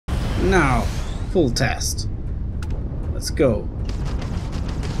Now, full test. Let's go.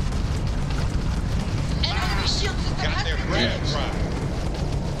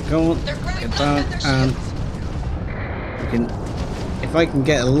 Go on, get down, and we can. If I can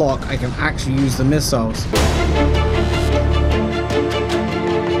get a lock, I can actually use the missiles.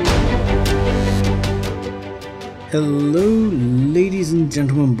 Hello, ladies and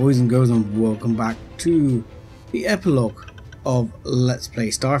gentlemen, boys and girls, and welcome back to the epilogue of Let's Play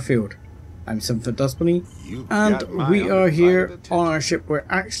Starfield. I'm 7-Foot Dust Bunny, and we are here on our ship. We're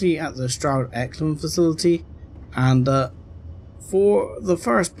actually at the Stroud Eklund facility, and for the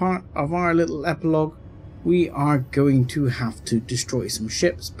first part of our little epilogue, we are going to have to destroy some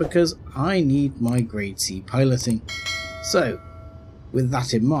ships because I need my grade C piloting. So, with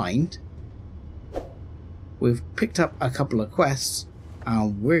that in mind, we've picked up a couple of quests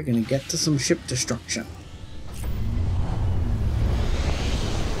and we're going to get to some ship destruction.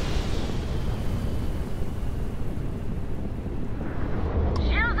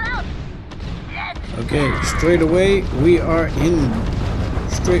 Okay, straight away we are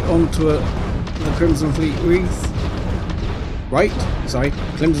straight onto the Crimson Fleet Wreath. Right? Sorry,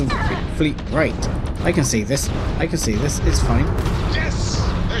 Crimson Fleet right. I can see this. It's fine. Yes!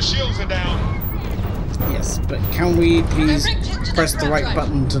 Their shields are down. Yes, but can we please press the right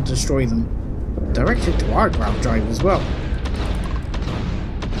button to destroy them? Directed to our grab drive as well.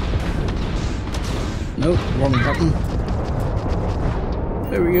 Nope, wrong button.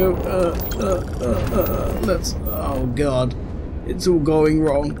 There we go. Let's. Oh god, it's all going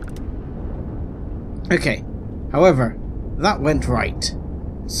wrong. Okay, however, that went right.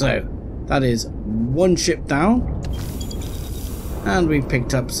 So that is one ship down, and we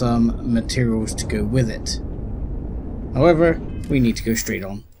picked up some materials to go with it. However, we need to go straight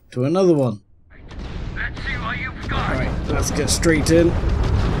on to another one. Alright, let's get straight in.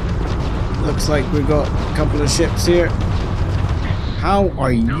 Looks like we've got a couple of ships here. How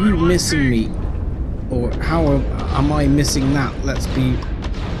are you missing me? Or how am I missing that? Let's be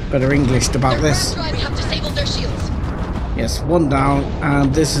better Englished about this. Yes, one down,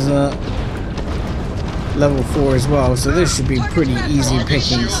 and this is a level 4 as well, so this should be pretty easy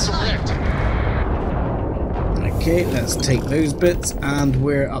pickings. Okay, let's take those bits, and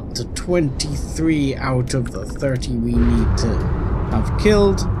we're up to 23 out of the 30 we need to have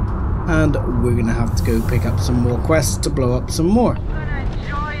killed, and we're gonna have to go pick up some more quests to blow up some more.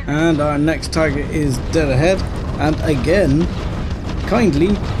 And our next target is dead ahead, and again,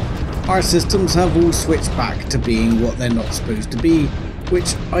 kindly, our systems have all switched back to being what they're not supposed to be,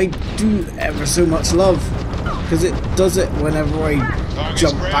 which I do ever so much love, because it does it whenever I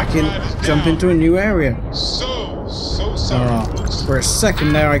jump into a new area. So sorry. For a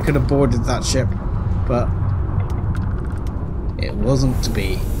second there I could have boarded that ship, but it wasn't to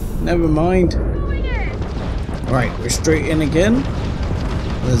be. Never mind. Right, we're straight in again.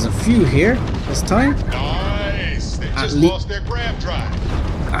 There's a few here this time. Nice. They just lost their grab drive.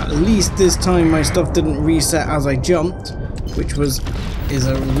 At least this time my stuff didn't reset as I jumped, which is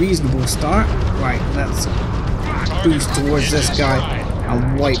a reasonable start. Right, let's boost towards this guy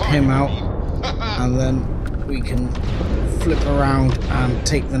and wipe him out, and then we can flip around and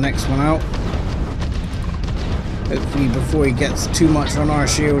take the next one out. Hopefully before he gets too much on our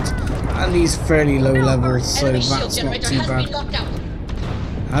shields, and he's fairly low level, so that's not too bad.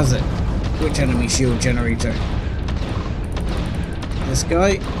 Has it? Which enemy shield generator?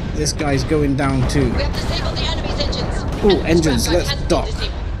 This guy's going down too. We have disabled the enemy's engines. Oh, engines, let's dock.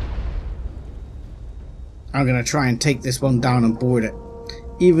 I'm gonna try and take this one down and board it,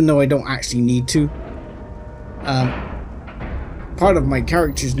 even though I don't actually need to. Part of my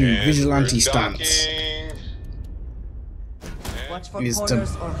character's new vigilante stance is to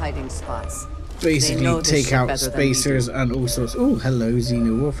basically take out spacers and all sorts. Oh, hello,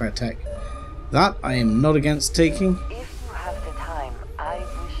 Xeno Warfare Tech. That I am not against taking.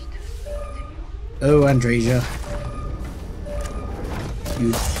 Oh, Andresia.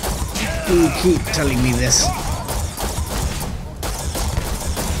 You keep telling me this.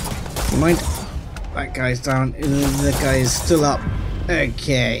 You mind? That guy's down. The guy is still up.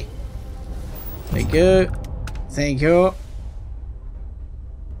 Okay. There you go. Thank you.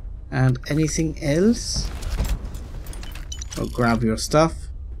 And anything else? I'll grab your stuff.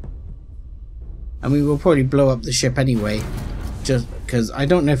 And we will probably blow up the ship anyway. Just because I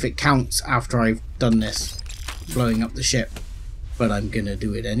don't know if it counts after I've done this, blowing up the ship, but I'm gonna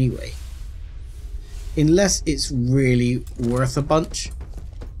do it anyway. Unless it's really worth a bunch.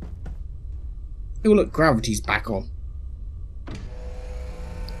 Oh look, gravity's back on.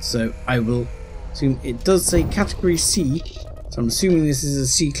 So I will assume it does say category C, So I'm assuming this is a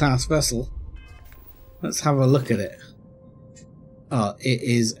C-class vessel. Let's have a look at it. Oh, it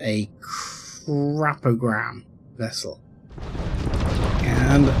is a crapogram vessel.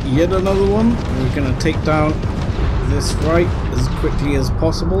 And yet another one. We're going to take down this right as quickly as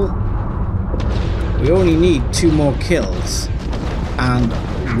possible. We only need 2 more kills. And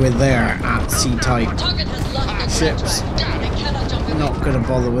we're there at C-type ships. Not going to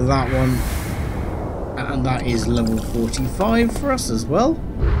bother with that one. And that is level 45 for us as well,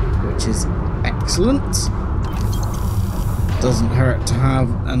 which is excellent. Doesn't hurt to have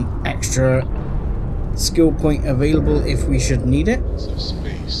an extra skill point available if we should need it.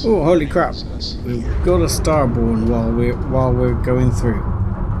 Oh, holy crap. We've got a starborn while we're going through.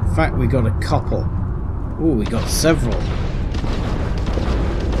 In fact, we got a couple. Oh, we got several.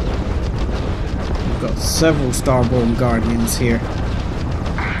 We've got several starborn guardians here,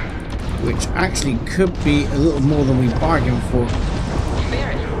 which actually could be a little more than we bargained for.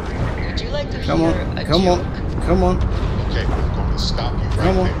 Would you like to Come on, hear a come joke? on, come on, Okay, I'm going to stop you right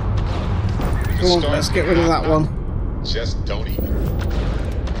come on. there. Come on, let's get rid of that one. Just don't even.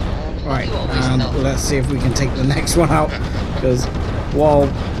 Right, You always and know. let's see if we can take the next one out. Because while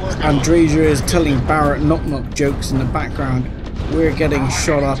Andresia is telling Barrett knock-knock jokes in the background, we're getting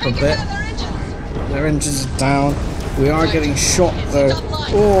shot up a bit. Their engines are down. We are getting shot though.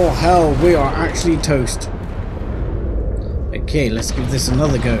 Oh hell, we are actually toast. Okay, let's give this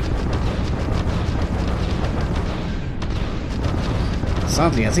another go.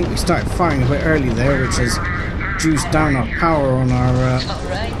 Sadly, I think we started firing a bit early there, which has juiced down our power on our All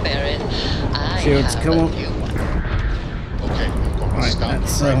right, Baron. I shields. have Come a on. new one. Okay, I'm going to Right, stop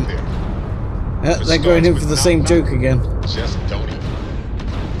let's, you right there. they're going in for the same joke again. Just don't even.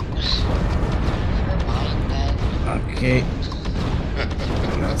 Never mind, Dad. Okay.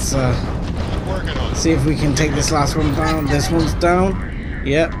 Let's I'm working on it. see if we can take this last one down. This one's down.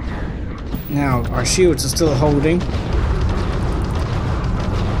 Yep. Now, our shields are still holding.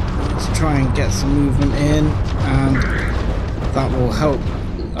 Let's try and get some movement in, and that will help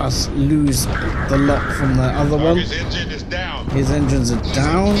us lose the lock from the other one. His engine is down. His engines are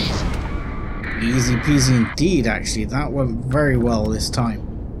down. Easy peasy indeed, actually. That went very well this time.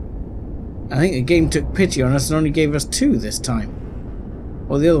 I think the game took pity on us and only gave us 2 this time.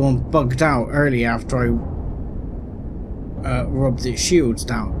 Well, the other one bugged out early after I rubbed its shields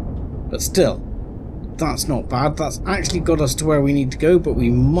down. But still, that's not bad. That's actually got us to where we need to go, but we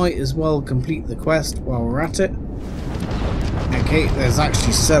might as well complete the quest while we're at it. Okay, there's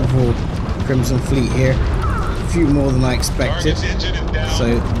actually several Crimson Fleet here. A few more than I expected. Target's engine is down.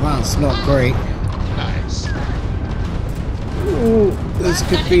 So that's not great. Nice. Oh, this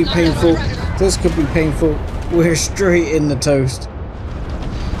could be painful. This could be painful. We're straight in the toast.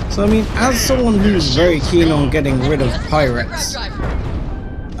 So I mean, as someone who's very keen on getting rid of pirates,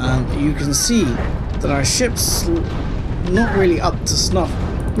 you can see that our ship's not really up to snuff.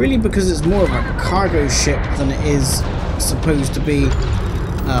 Really, because it's more of a cargo ship than it is supposed to be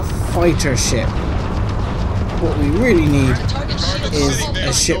a fighter ship. What we really need is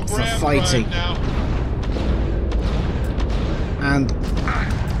a ship for fighting. And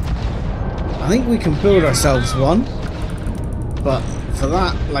I think we can build ourselves one, but for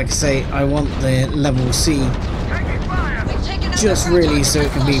that, like I say, I want the level C just really so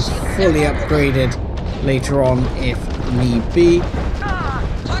it can be fully upgraded later on if need be.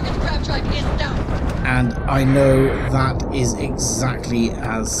 And I know that is exactly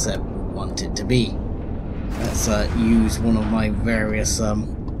as Seb wanted to be. Let's use one of my various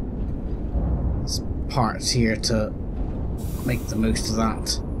parts here to make the most of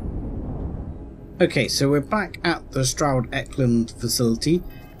that. Okay, so we're back at the Stroud Eklund facility,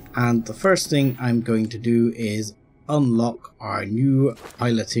 and the first thing I'm going to do is unlock our new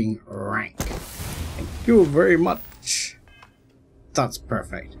piloting rank. Thank you very much. That's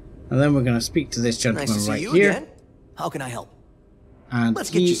perfect. And then we're going to speak to this gentleman Nice to right see you here. again. How can I help? And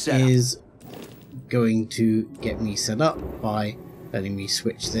Let's get he you set up. is going to get me set up by letting me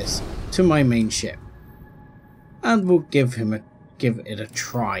switch this to my main ship. And we'll give it a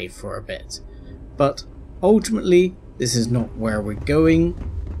try for a bit. But ultimately, this is not where we're going.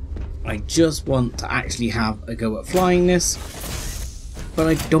 I just want to actually have a go at flying this. But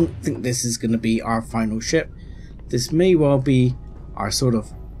I don't think this is going to be our final ship. This may well be our sort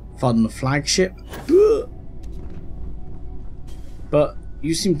of fun flagship. But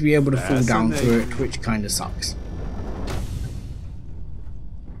you seem to be able to fall down through it, which kind of sucks.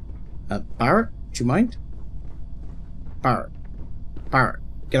 Barrett, do you mind? Barrett,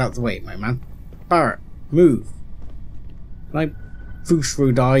 get out of the way, my man. Barrett, move. Can I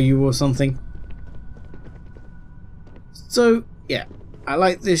Fushrodai you or something? So yeah, I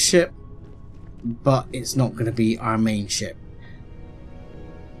like this ship, but it's not going to be our main ship.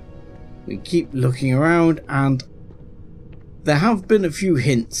 We keep looking around, and there have been a few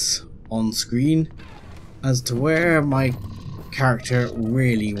hints on screen as to where my character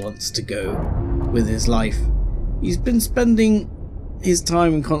really wants to go with his life. He's been spending his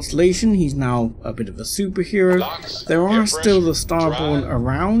time in Constellation. He's now a bit of a superhero. Locks, There are air still the pressure, Starborn drive,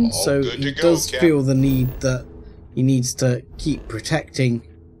 around, all so good he to go, does Cap. feel the need that he needs to keep protecting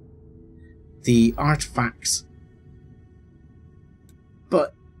the artifacts.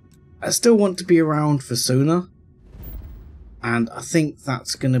 But I still want to be around for Sona, and I think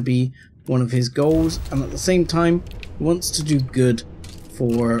that's going to be one of his goals, and at the same time he wants to do good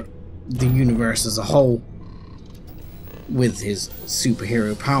for the universe as a whole with his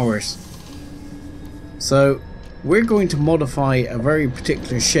superhero powers. So we're going to modify a very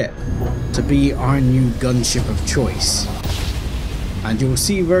particular ship to be our new gunship of choice, and you'll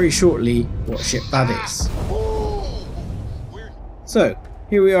see very shortly what ship that is. So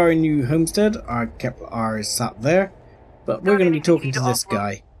here we are in New Homestead. Our Kepler R is sat there, but we're going to be talking to this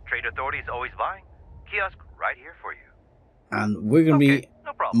guy, Trade authorities always buying. Kiosk right here for you. and we're going to be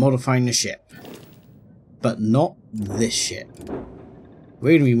no problem. modifying the ship, but not this ship.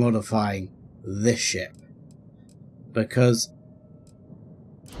 We're going to be modifying this ship, because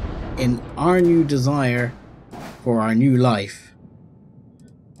in our new desire for our new life,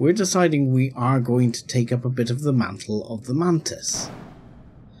 we're deciding we are going to take up a bit of the mantle of the Mantis.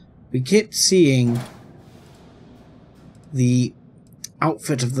 We kept seeing the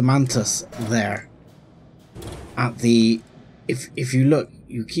outfit of the Mantis there at the, if you look,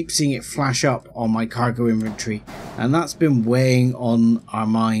 you keep seeing it flash up on my cargo inventory, and that's been weighing on our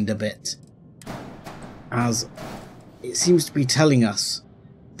mind a bit, as it seems to be telling us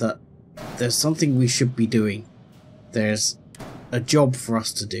that there's something we should be doing. There's a job for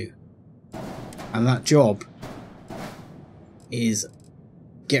us to do, and that job is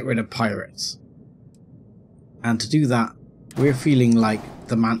get rid of pirates. And to do that, we're feeling like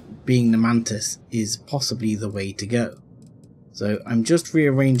being the Mantis is possibly the way to go. So I'm just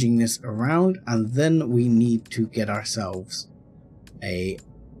rearranging this around, and then we need to get ourselves a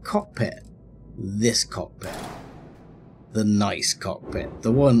cockpit. This cockpit. The nice cockpit.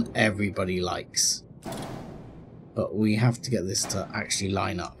 The one everybody likes. But we have to get this to actually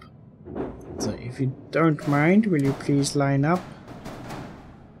line up. So if you don't mind, will you please line up?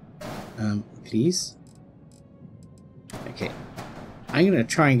 Please. Okay. I'm going to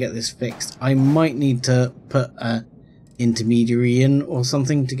try and get this fixed. I might need to put a intermediary in or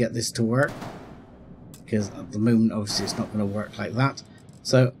something to get this to work, because at the moment obviously it's not going to work like that.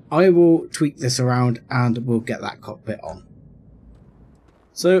 So I will tweak this around and we'll get that cockpit on.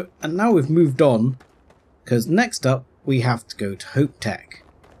 So, and now we've moved on, because next up we have to go to Hope Tech.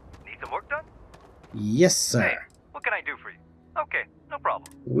 Need some work done? Yes sir. Hey, what can I do for you? Okay, no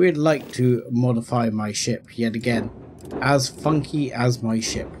problem. We'd like to modify my ship yet again, as funky as my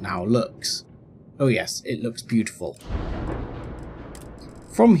ship now looks. Oh yes, it looks beautiful.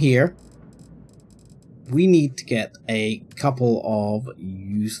 From here, we need to get a couple of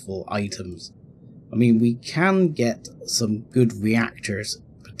useful items. I mean, we can get some good reactors,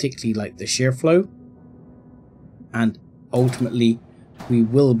 particularly like the shear flow, and ultimately we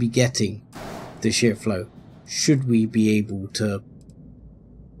will be getting the shear flow. Should we be able to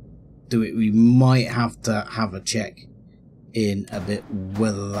do it, we might have to have a check in a bit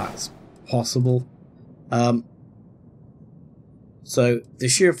whether that's possible. So the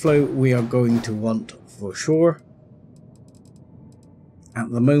shear flow we are going to want for sure.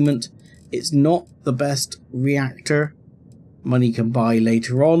 At the moment it's not the best reactor money can buy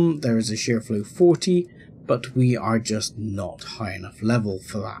later on. There is a shear flow 40, but we are just not high enough level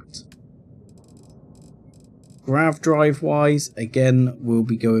for that. Grav drive wise, again we'll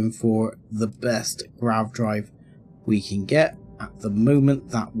be going for the best grav drive we can get. At the moment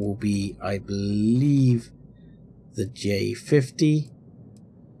that will be, I believe, the J50.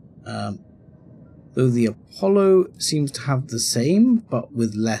 Though the Apollo seems to have the same but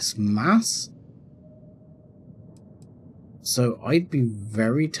with less mass. So I'd be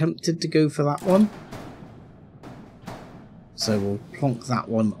very tempted to go for that one. So we'll plonk that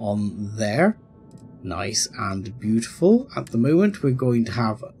one on there. Nice and beautiful. At the moment we're going to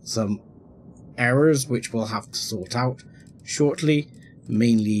have some errors which we'll have to sort out shortly,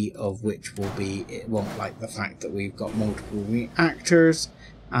 mainly of which will be, it won't like the fact that we've got multiple reactors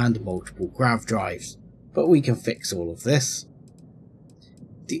and multiple grav drives, but we can fix all of this.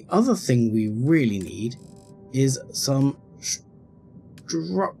 The other thing we really need is some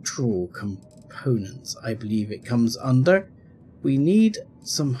structural components, I believe it comes under. We need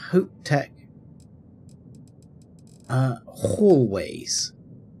some Hope Tech hallways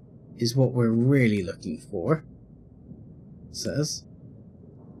is what we're really looking for, it says.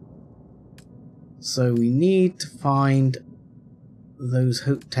 So we need to find those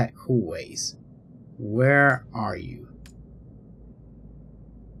Hope Tech hallways. Where are you?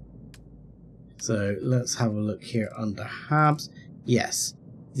 So let's have a look here under Habs. Yes,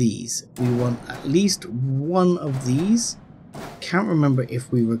 these. We want at least one of these. Can't remember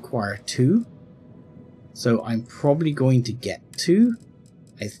if we require 2. So I'm probably going to get 2.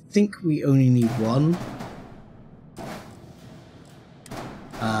 I think we only need 1.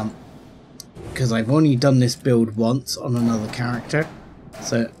 Because I've only done this build once on another character.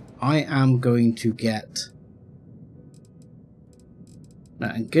 So I am going to get... Now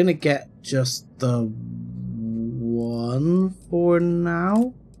I'm going to get just the 1 for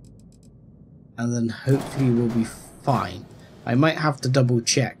now. And then hopefully we'll be fine. I might have to double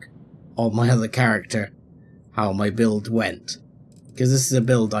check on my other character how my build went. Because this is a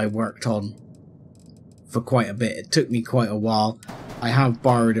build I worked on for quite a bit. It took me quite a while. I have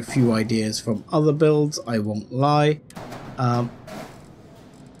borrowed a few ideas from other builds, I won't lie.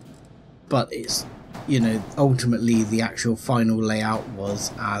 But it's, you know, ultimately the actual final layout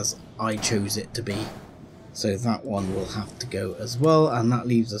was as I chose it to be. So that one will have to go as well. And that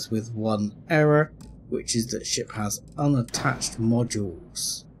leaves us with one error, which is that ship has unattached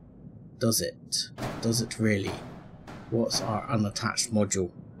modules. Does it? Does it really? What's our unattached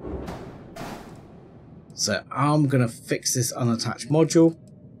module? So I'm going to fix this unattached module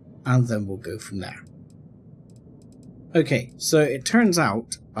and then we'll go from there. Okay, so it turns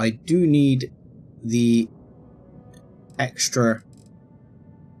out I do need the extra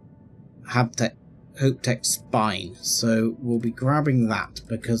Hope Tech spine, so we'll be grabbing that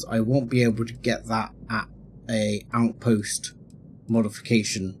because I won't be able to get that at a outpost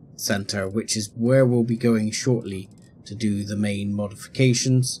modification center, which is where we'll be going shortly to do the main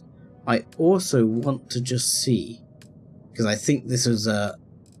modifications. I also want to just see, because I think this is a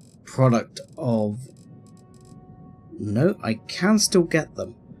product of... No, I can still get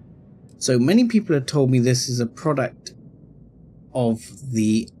them. So many people have told me this is a product of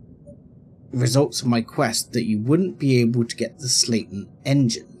the results of my quest, that you wouldn't be able to get the Slayton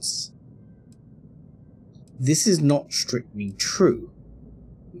engines. This is not strictly true.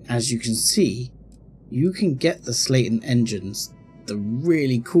 As you can see, you can get the Slayton engines, the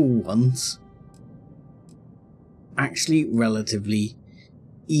really cool ones, actually relatively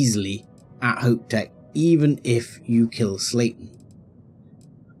easily at Hope Tech, even if you kill Slayton.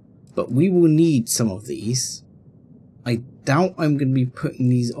 But we will need some of these. I doubt I'm going to be putting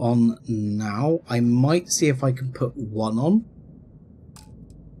these on now. I might see if I can put one on.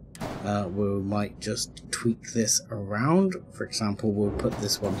 We might just tweak this around. For example, we'll put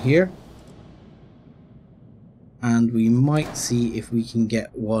this one here. And we might see if we can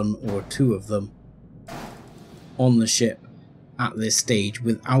get 1 or 2 of them on the ship at this stage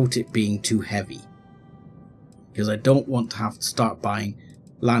without it being too heavy. Because I don't want to have to start buying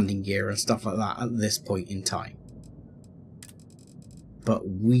landing gear and stuff like that at this point in time. But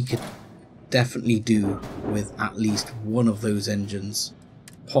we could definitely do with at least 1 of those engines,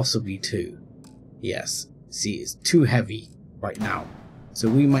 possibly 2. Yes, see, it's too heavy right now, so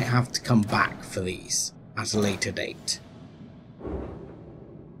we might have to come back for these at a later date.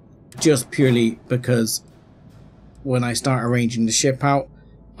 Just purely because when I start arranging the ship out,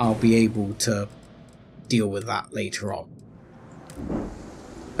 I'll be able to deal with that later on.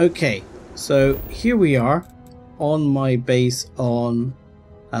 Okay, so here we are on my base on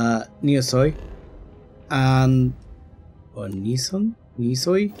Nisoi, and or Nisoi?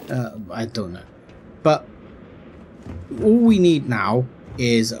 I don't know. But all we need now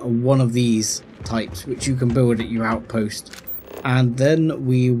is one of these types, which you can build at your outpost, and then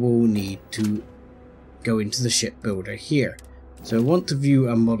we will need to go into the ship builder here. So I want to view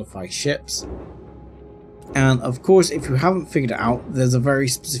and modify ships. And of course, if you haven't figured it out, there's a very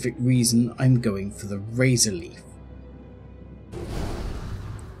specific reason I'm going for the Razor Leaf.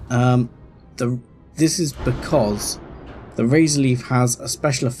 This is because the Razor Leaf has a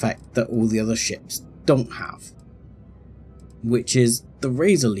special effect that all the other ships don't have, which is the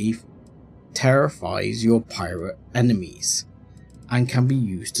Razor Leaf terrifies your pirate enemies and can be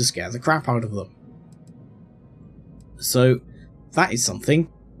used to scare the crap out of them. So that is something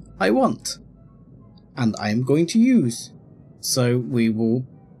I want and I am going to use, so we will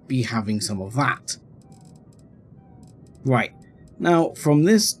be having some of that. Right, now from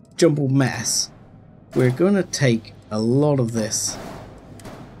this jumbled mess we're going to take a lot of this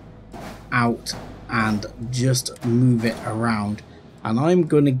out and just move it around, and I'm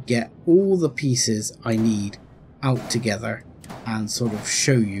going to get all the pieces I need out together and sort of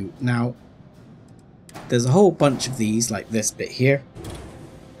show you. Now there's a whole bunch of these, like this bit here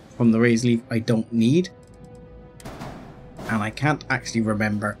from the raised leaf, I don't need, and I can't actually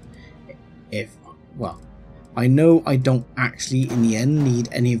remember if, well, I know I don't actually in the end need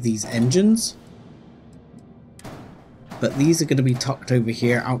any of these engines, but these are going to be tucked over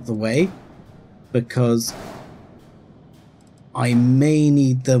here out the way because I may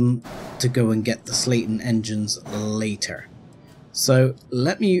need them to go and get the Slayton engines later. So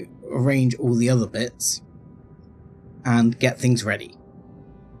let me arrange all the other bits and get things ready.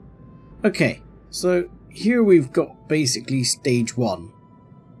 Okay, so here we've got basically stage 1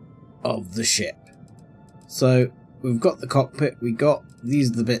 of the ship. So we've got the cockpit, these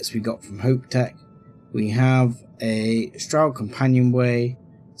are the bits we got from Hope Tech. We have a Stroud companionway,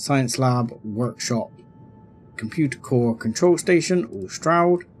 science lab, workshop, computer core, control station, all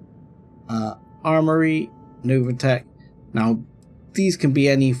Stroud, armory, Novatech. Now these can be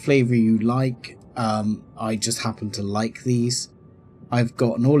any flavour you like, I just happen to like these. I've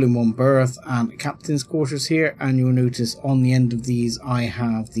got an all-in-one berth and captain's quarters here, and you'll notice on the end of these I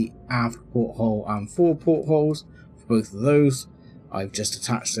have the aft porthole and forward portholes for both of those. I've just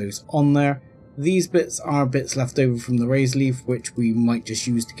attached those on there. These bits are bits left over from the raised leaf, which we might just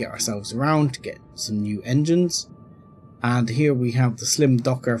use to get ourselves around to get some new engines. And here we have the slim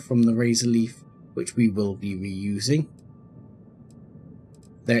docker from the raised leaf, which we will be reusing.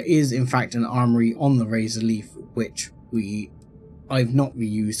 There is in fact an armory on the raised leaf, which I've not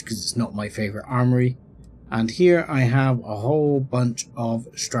reused because it's not my favourite armory. And here I have a whole bunch of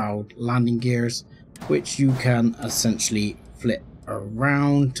Stroud landing gears, which you can essentially flip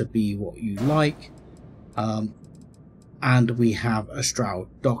around to be what you like. And we have a Stroud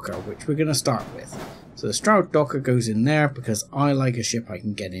docker, which we're going to start with. So the Stroud docker goes in there because I like a ship I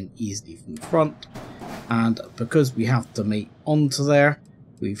can get in easily from the front. And because we have to mate onto there,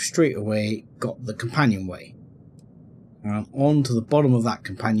 we've straight away got the companionway. And onto the bottom of that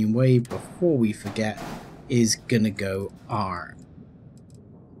companionway, before we forget, is going to go our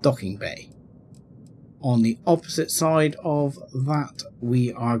docking bay. On the opposite side of that,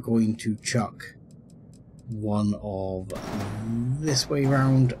 we are going to chuck one of this way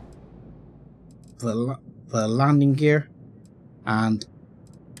round the landing gear, and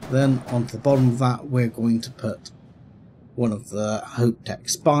then onto the bottom of that we're going to put one of the Hope Tech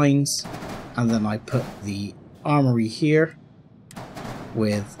spines, and then I put the armory here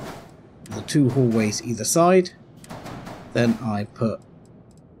with the 2 hallways either side. Then I put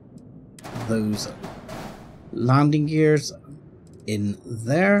those landing gears in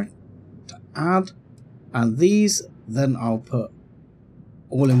there to add, and these then I'll put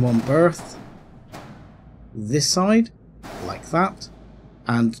all-in-one berth this side like that.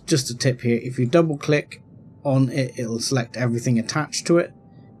 And just a tip here, if you double click on it, it'll select everything attached to it,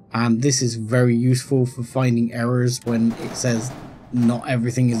 and this is very useful for finding errors when it says not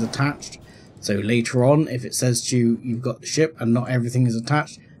everything is attached. So later on, if it says to you you've got the ship and not everything is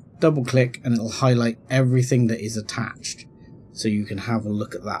attached, double click and it'll highlight everything that is attached, so you can have a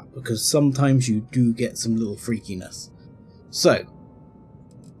look at that, because sometimes you do get some little freakiness. So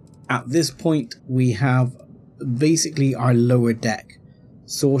at this point we have basically our lower deck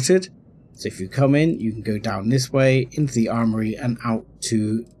sorted. So if you come in, you can go down this way into the armory and out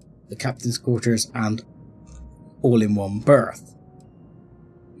to the captain's quarters and all-in-one berth.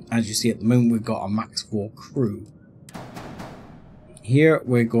 As you see at the moment, we've got a max 4 crew. Here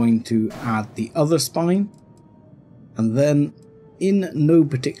we're going to add the other spine, and then in no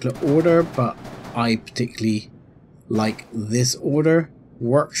particular order, but I particularly like this order: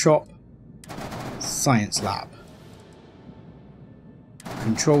 workshop, science lab,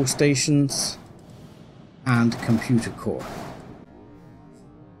 control stations, and computer core.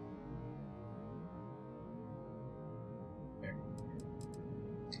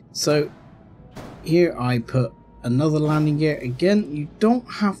 So here I put another landing gear. Again, you don't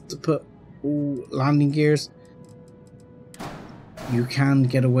have to put all landing gears. You can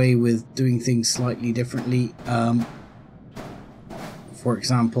get away with doing things slightly differently. For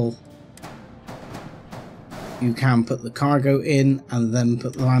example, you can put the cargo in and then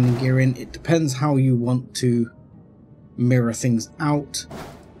put the landing gear in. It depends how you want to mirror things out,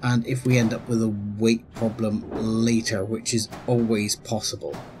 and if we end up with a weight problem later, which is always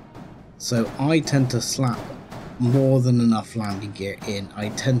possible. So I tend to slap more than enough landing gear in. I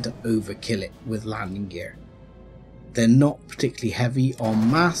tend to overkill it with landing gear. They're not particularly heavy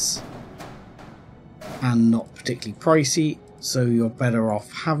on mass and not particularly pricey, so you're better off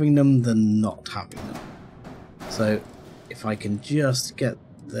having them than not having them. So if I can just get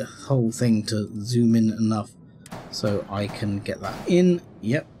the whole thing to zoom in enough so I can get that in.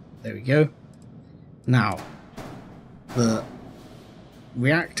 Yep, there we go. Now the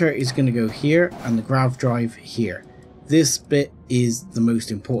reactor is going to go here and the grav drive here. This bit is the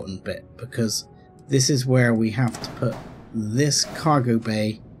most important bit because this is where we have to put this cargo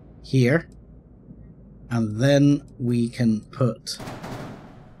bay here, and then we can put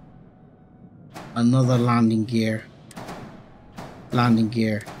another landing gear,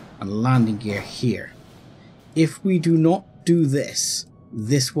 and landing gear here. If we do not do this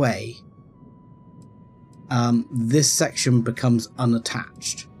way, this section becomes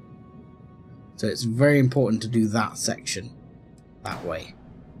unattached. So it's very important to do that section that way.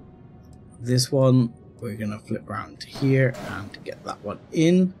 This one we're going to flip around to here and get that one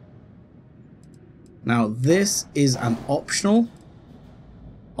in. Now this is an optional.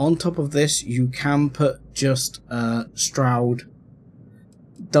 On top of this you can put just a Stroud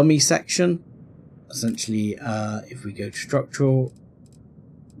dummy section. Essentially if we go to structural,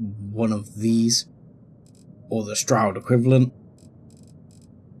 one of these, or the Stroud equivalent,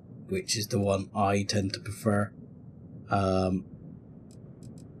 which is the one I tend to prefer.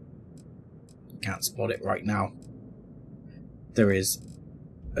 Can't spot it right now. There is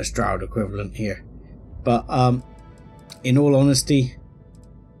a Stroud equivalent here, but in all honesty,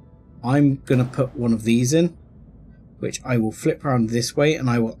 I'm gonna put one of these in, which I will flip around this way, and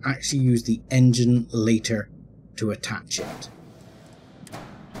I will actually use the engine later to attach it.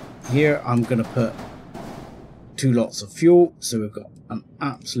 Here I'm gonna put 2 lots of fuel, so we've got an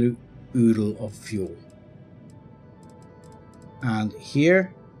absolute oodle of fuel. And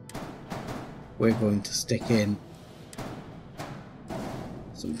here we're going to stick in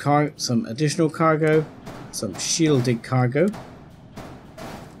some additional cargo, some shielded cargo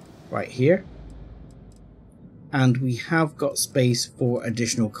right here, and we have got space for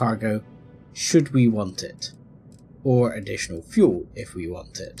additional cargo should we want it, or additional fuel if we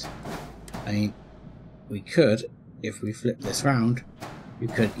want it. I mean, we could, if we flip this round, you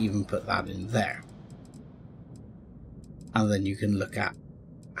could even put that in there, and then you can look at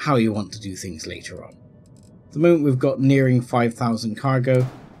how you want to do things later on. At the moment we've got nearing 5,000 cargo,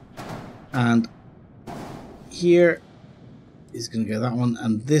 and here is going to go that one,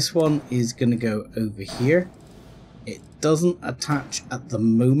 and this one is going to go over here. It doesn't attach at the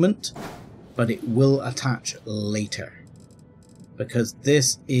moment, but it will attach later, because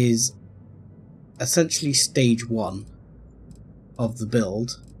this is essentially stage 1 of the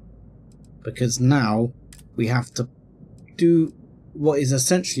build, because now we have to do what is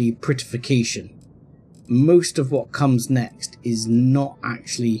essentially prettification. Most of what comes next is not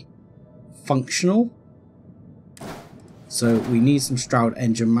actually functional, so we need some Stroud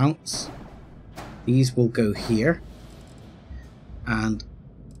engine mounts. These will go here, and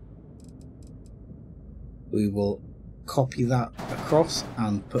we will copy that across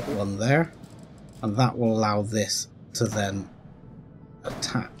and put one there, and that will allow this to then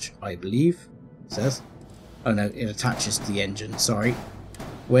attach, I believe it says. Oh no, it attaches to the engine, sorry.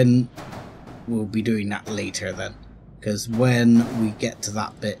 When we'll be doing that later then, because when we get to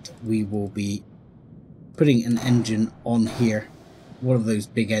that bit we will be putting an engine on here, one of those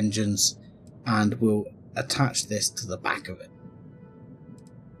big engines, and we'll attach this to the back of it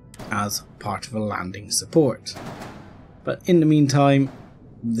as part of a landing support. But in the meantime,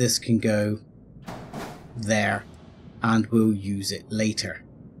 this can go there and we'll use it later.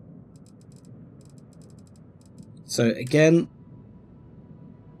 So again,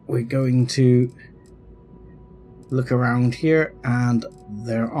 we're going to look around here, and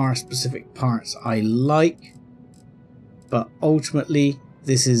there are specific parts I like, but ultimately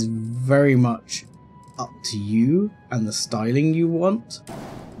this is very much up to you and the styling you want.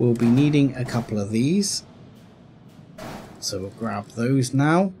 We'll be needing a couple of these, so we'll grab those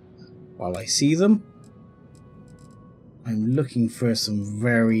now while I see them. I'm looking for some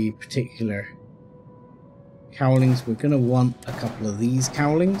very particular cowlings. We're going to want a couple of these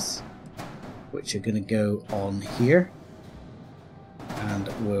cowlings, which are going to go on here, and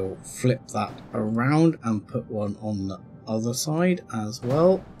we'll flip that around and put one on the other side as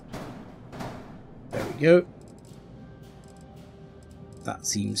well. There we go. That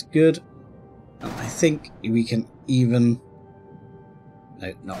seems good, and I think we can even,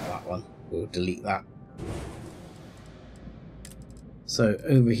 no, not that one, we'll delete that. So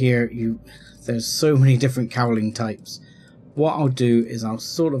over here there's so many different cowling types. What I'll do is I'll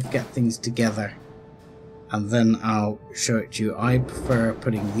sort of get things together and then I'll show it to you. I prefer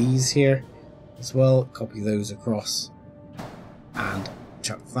putting these here as well, copy those across and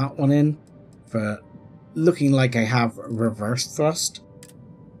chuck that one in for looking like I have reverse thrust.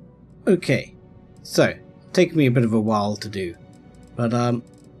 Okay, so taking me a bit of a while to do, but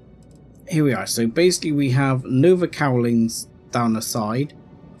here we are. So basically we have Nova cowlings down the side,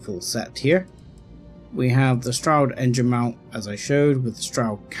 full set here. We have the Stroud engine mount as I showed with the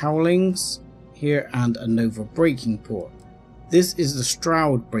Stroud cowlings here and a Nova braking port. This is the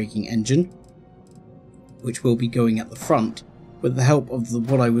Stroud braking engine, which will be going at the front with the help of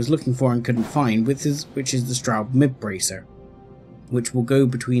what I was looking for and couldn't find, which is the Stroud mid bracer, which will go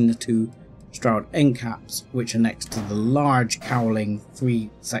between the two Stroud end caps, which are next to the large cowling,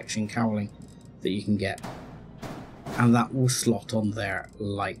 3-section cowling that you can get, and that will slot on there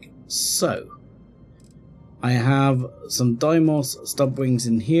like so. I have some Deimos stub wings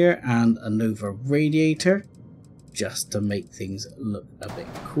in here and a Nova radiator just to make things look a bit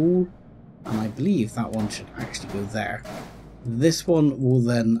cool, and I believe that one should actually go there. This one will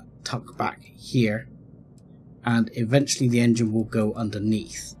then tuck back here, and eventually the engine will go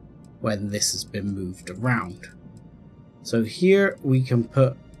underneath when this has been moved around. So here we can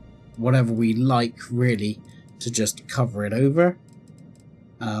put whatever we like really to just cover it over.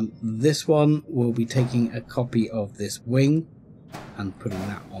 This one will be taking a copy of this wing and putting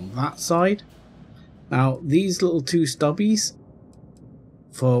that on that side. Now these little two stubbies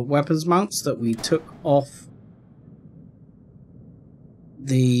for weapons mounts that we took off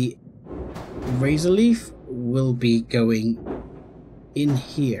the razor leaf will be going in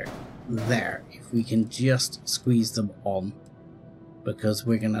here, there, if we can just squeeze them on, because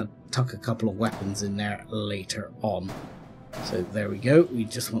we're going to tuck a couple of weapons in there later on. So there we go, we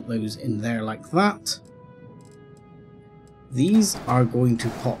just want those in there like that. These are going to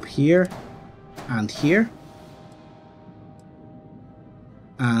pop here and here,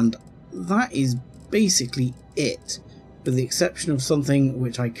 and that is basically it, with the exception of something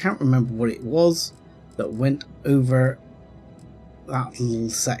which I can't remember what it was that went over that little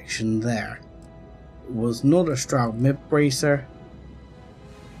section there. It was not a Stroud mid bracer,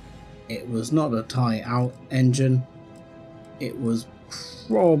 it was not a tie out engine, it was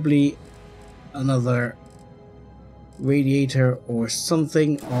probably another radiator or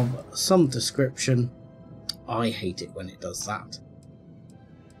something of some description. I hate it when it does that.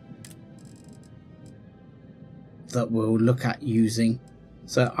 That we'll look at using.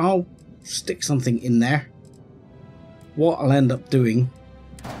 So I'll stick something in there. What I'll end up doing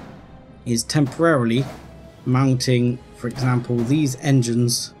is temporarily mounting, for example, these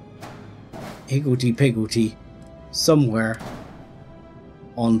engines higgledy-piggledy somewhere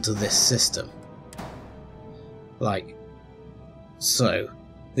onto this system. Like so.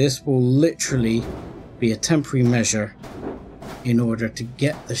 This will literally be a temporary measure in order to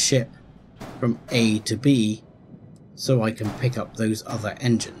get the ship from A to B so I can pick up those other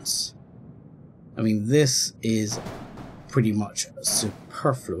engines. I mean, this is pretty much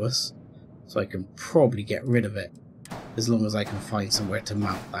superfluous, so I can probably get rid of it as long as I can find somewhere to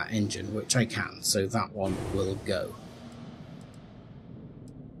mount that engine, which I can, so that one will go.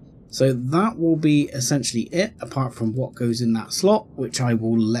 So that will be essentially it, apart from what goes in that slot, which I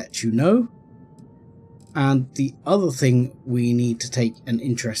will let you know. And the other thing we need to take an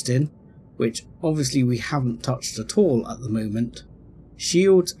interest in, which obviously we haven't touched at all at the moment,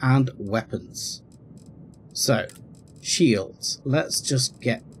 shields and weapons. So, shields, let's just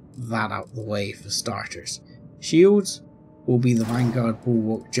get that out of the way for starters. Shields will be the Vanguard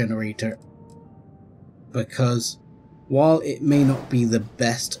Bulwark generator, because while it may not be the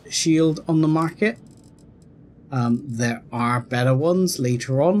best shield on the market, there are better ones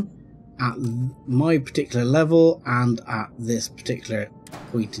later on. At my particular level and at this particular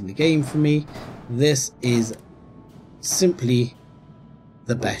point in the game for me, this is simply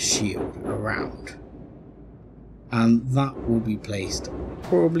the best shield around. And that will be placed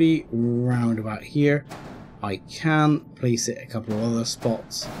probably round about here. I can place it a couple of other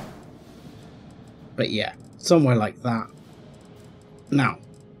spots, but yeah, somewhere like that. Now,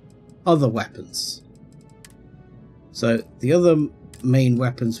 other weapons. So the other main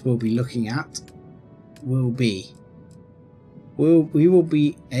weapons we'll be looking at will be, we will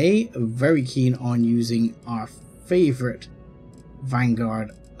be very keen on using our favourite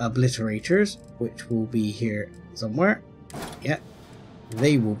Vanguard obliterators, which will be here somewhere. Yeah,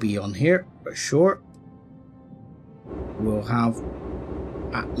 they will be on here for sure. We'll have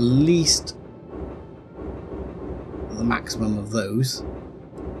at least the maximum of those.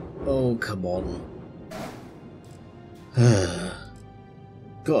 Oh, come on.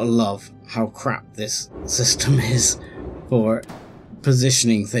 Gotta love how crap this system is for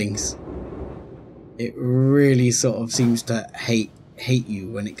positioning things. it really sort of seems to hate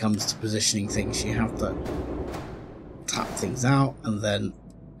you when it comes to positioning things. You have to tap things out, and then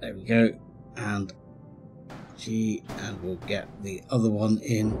there we go, and G, and we'll get the other one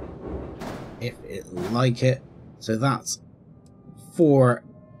in if it like it. So that's 4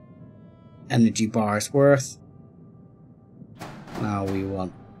 energy bars worth. Now we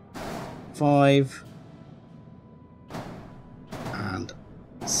want 5 and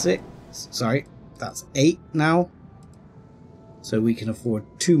 6. Sorry, that's 8 now. So we can afford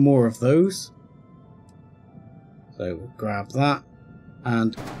 2 more of those. So we'll grab that,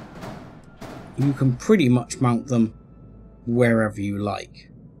 and you can pretty much mount them wherever you like.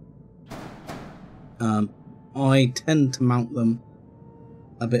 I tend to mount them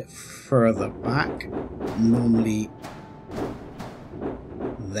a bit further back, normally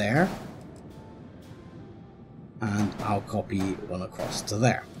there, and I'll copy one across to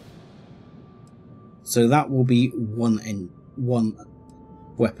there. So that will be one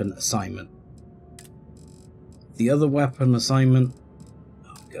weapon assignment. The other weapon assignment,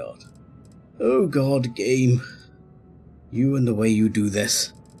 oh god, game, you and the way you do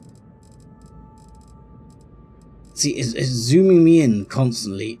this. See, it's zooming me in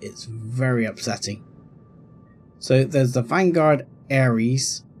constantly. It's very upsetting. So there's the Vanguard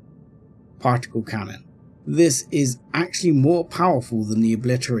Ares particle cannon. This is actually more powerful than the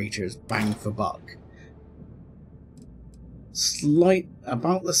Obliterator's bang for buck.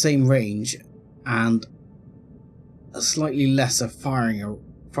 About the same range and a slightly lesser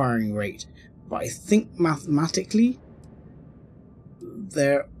firing rate, but I think mathematically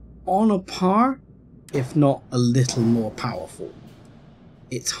they're on a par, if not a little more powerful.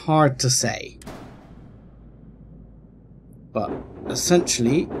 It's hard to say, but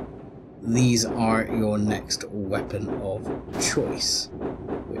essentially these are your next weapon of choice,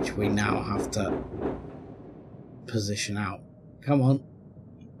 which we now have to position out. Come on.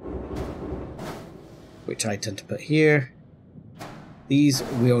 Which I tend to put here. These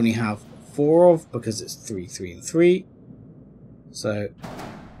we only have 4 of because it's 3, 3, and 3. So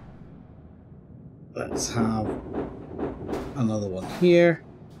let's have another one here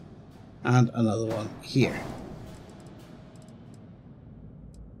and another one here.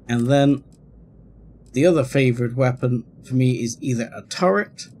 And then the other favoured weapon for me is either a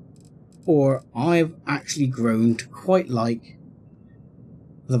turret, or I've actually grown to quite like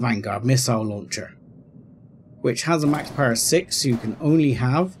the Vanguard missile launcher, which has a max power of 6, so you can only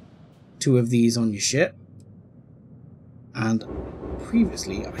have 2 of these on your ship. And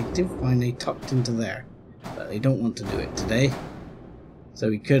previously I did find they tucked into there, but they don't want to do it today. So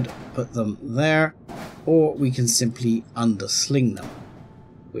we could put them there, or we can simply undersling them,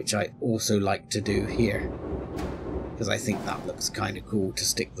 which I also like to do here, because I think that looks kind of cool to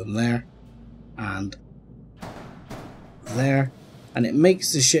stick them there and there. And it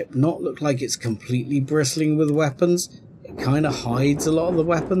makes the ship not look like it's completely bristling with weapons. It kind of hides a lot of the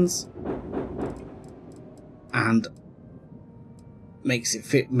weapons and makes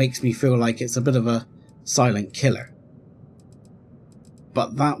me feel like it's a bit of a silent killer.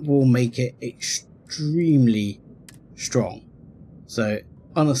 But that will make it extremely strong. So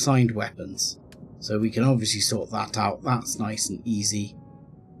unassigned weapons. So we can obviously sort that out. That's nice and easy.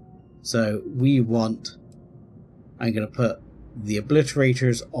 So we want, I'm going to put the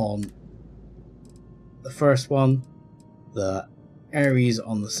Obliterators on the first one, the Ares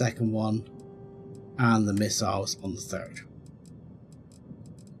on the second one, and the missiles on the third.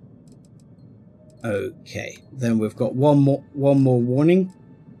 Okay, then we've got one more warning,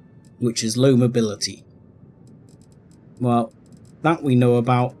 which is low mobility. Well, that we know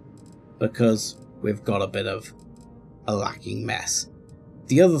about because we've got a bit of a lacking mess.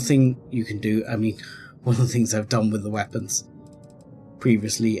 The other thing you can do, I mean, one of the things I've done with the weapons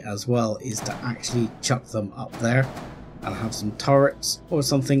previously as well, is to actually chuck them up there and have some turrets or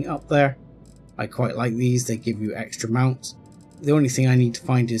something up there. I quite like these, they give you extra mounts. The only thing I need to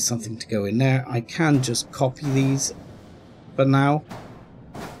find is something to go in there. I can just copy these for now,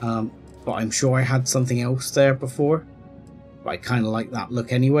 but I'm sure I had something else there before, but I kind of like that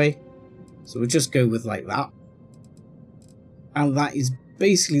look anyway, so we'll just go with like that. And that is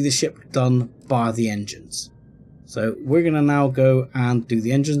basically the ship done bar the engines. So we're going to now go and do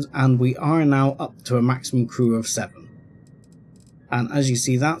the engines, and we are now up to a maximum crew of 7. And as you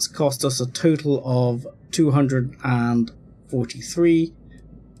see, that's cost us a total of 243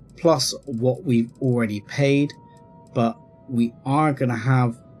 plus what we've already paid, but we are going to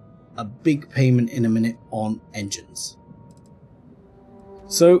have a big payment in a minute on engines.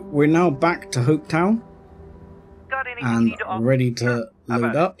 So we're now back to Hopetown Got anything you and need to offer? ready to How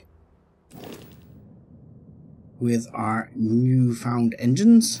load about up. with our newfound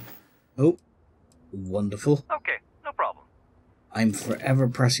engines. Oh, wonderful. Okay, no problem. I'm forever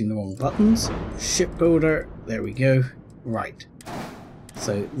pressing the wrong buttons. Shipbuilder, there we go. Right.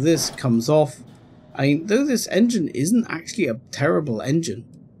 So this comes off. I mean, though this engine isn't actually a terrible engine,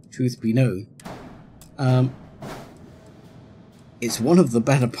 truth be known, it's one of the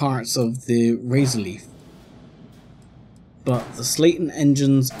better parts of the Razorleaf. But the Slayton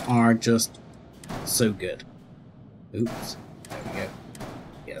engines are just so good. Oops, there we go.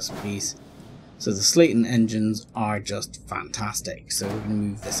 Yes, please. So the Slayton engines are just fantastic. So we're going to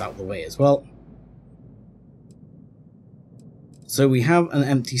move this out of the way as well. So we have an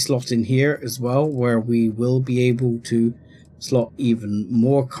empty slot in here as well, where we will be able to slot even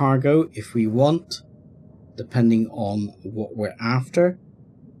more cargo if we want, depending on what we're after.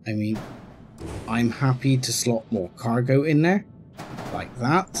 I mean, I'm happy to slot more cargo in there, like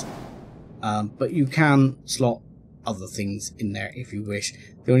that. But you can slot other things in there if you wish.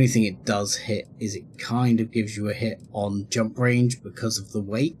 The only thing it does hit is it kind of gives you a hit on jump range because of the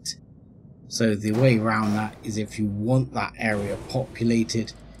weight. So the way around that is, if you want that area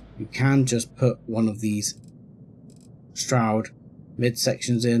populated, you can just put one of these Stroud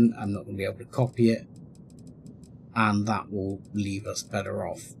midsections in. I'm not going to be able to copy it, and that will leave us better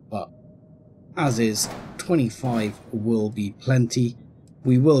off. But as is, 25 will be plenty.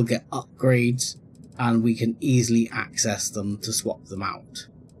 We will get upgrades, and we can easily access them to swap them out.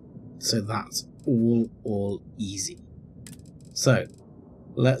 So that's all easy. So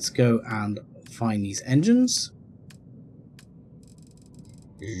let's go and find these engines.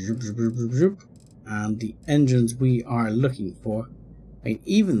 And the engines we are looking for, I mean,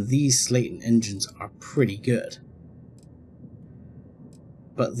 even these Slayton engines are pretty good.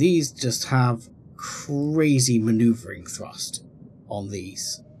 But these just have crazy maneuvering thrust on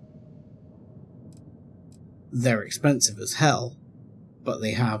these. They're expensive as hell, but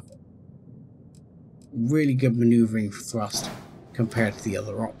they have really good maneuvering thrust compared to the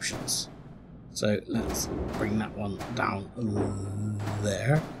other options. So let's bring that one down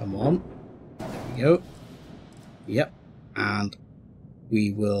there. Come on. There we go. Yep. And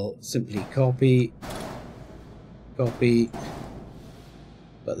we will simply copy. But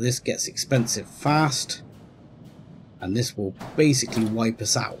this gets expensive fast, and this will basically wipe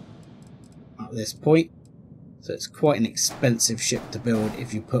us out at this point. So it's quite an expensive ship to build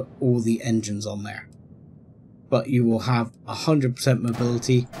if you put all the engines on there. But you will have 100%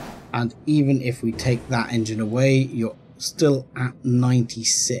 mobility, and even if we take that engine away, you're still at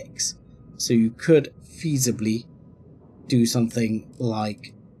 96. So you could feasibly do something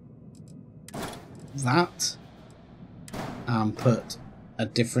like that and put a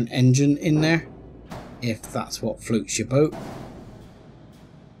different engine in there, if that's what floats your boat,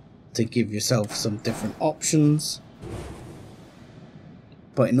 to give yourself some different options.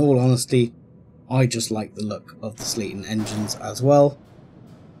 But in all honesty, I just like the look of the Slayton engines as well.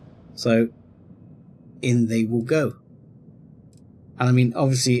 So in they will go. And I mean,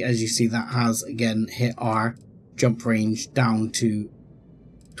 obviously, as you see, that has again hit our jump range down to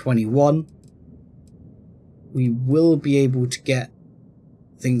 21. We will be able to get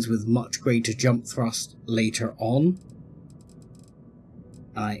things with much greater jump thrust later on.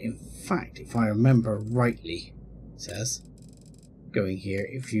 In fact, if I remember rightly, it says, going here,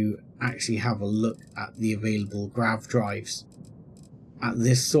 if you actually have a look at the available grav drives at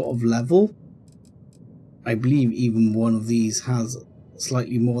this sort of level, I believe even one of these has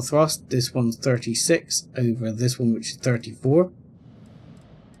slightly more thrust. This one's 36 over this one, which is 34.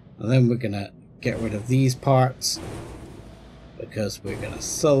 And then we're gonna get rid of these parts because we're gonna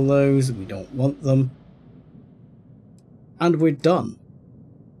sell those. We don't want them. And we're done.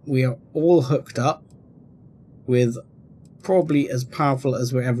 We are all hooked up with probably as powerful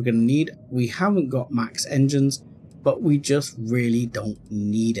as we're ever going to need. We haven't got max engines, but we just really don't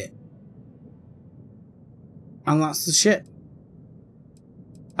need it. And that's the ship.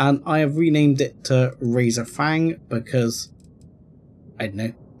 And I have renamed it to Razor Fang because, I don't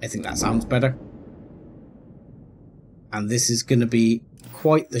know, I think that sounds better. And this is going to be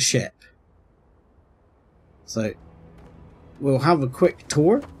quite the ship. So we'll have a quick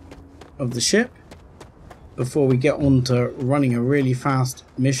tour of the ship before we get on to running a really fast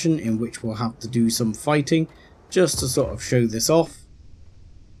mission in which we'll have to do some fighting just to sort of show this off.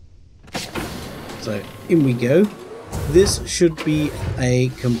 So in we go. This should be a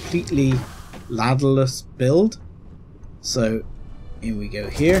completely ladderless build. So in we go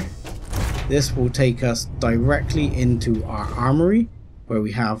here. This will take us directly into our armory where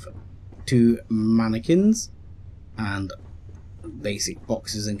we have 2 mannequins and basic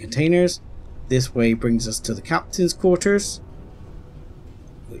boxes and containers. This way brings us to the captain's quarters,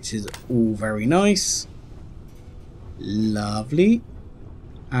 which is all very nice. Lovely.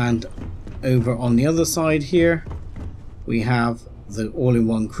 And over on the other side here, we have the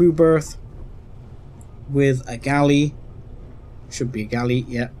all-in-one crew berth with a galley. Should be a galley,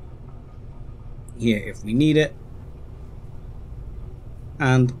 yeah. Here if we need it.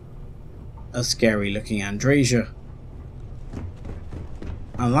 And a scary looking Andrasia.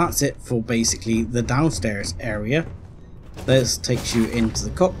 And that's it for basically the downstairs area. This takes you into the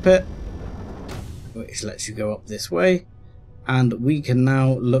cockpit, which lets you go up this way. And we can now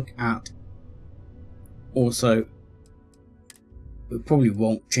look at also, we probably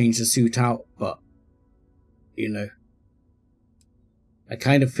won't change the suit out, but you know, I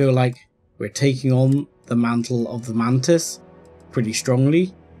kind of feel like we're taking on the mantle of the Mantis pretty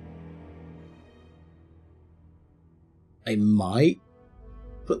strongly. I might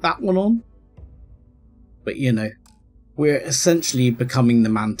put that one on, but you know, we're essentially becoming the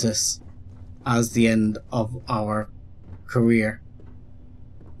Mantis as the end of our career.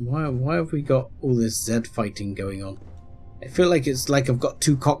 Why have we got all this Z fighting going on? I feel like it's like I've got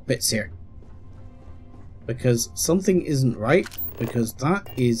two cockpits here, because something isn't right, because that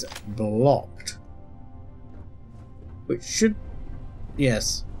is blocked, which should,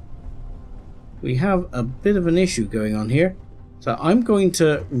 yes, we have a bit of an issue going on here. So I'm going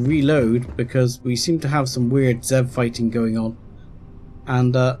to reload because we seem to have some weird Zev fighting going on,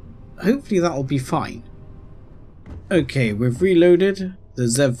 and hopefully that'll be fine. Okay, we've reloaded. The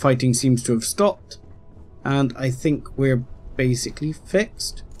Zev fighting seems to have stopped, and I think we're basically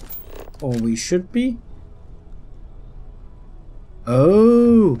fixed, or we should be.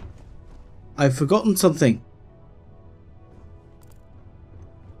 Oh, I've forgotten something.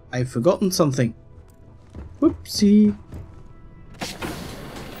 Whoopsie.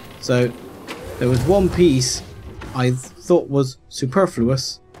 So there was one piece I thought was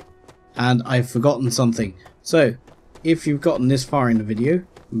superfluous, and I've forgotten something. So if you've gotten this far in the video,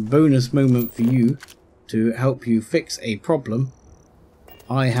 bonus moment for you to help you fix a problem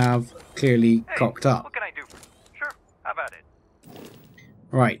I have clearly cocked up. What can I do for you? Sure, how about it?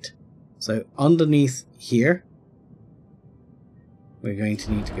 Right, so underneath here, we're going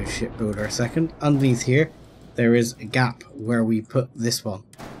to need to go shipbuilder a second. Underneath here, there is a gap where we put this one,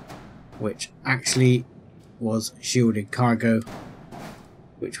 which actually was shielded cargo,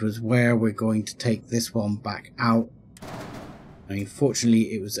 which was where we're going to take this one back out. I mean,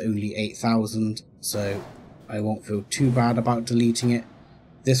 fortunately it was only 8,000, so I won't feel too bad about deleting it.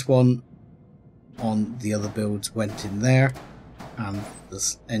 This one on the other builds went in there, and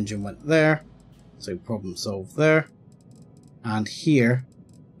this engine went there, so problem solved there. And here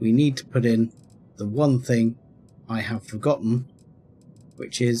we need to put in the one thing I have forgotten,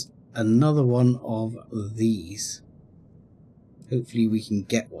 which is another one of these. Hopefully we can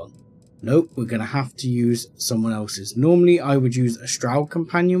get one. Nope, we're going to have to use someone else's. Normally I would use a Stroud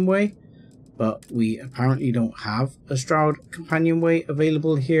companionway, but we apparently don't have a Stroud companionway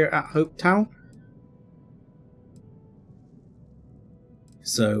available here at Hopetown.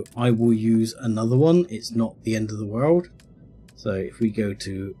 So I will use another one. It's not the end of the world. So if we go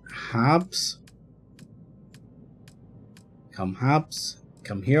to Habs, come Habs,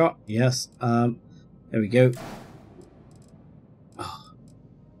 come here, yes, there we go. Oh,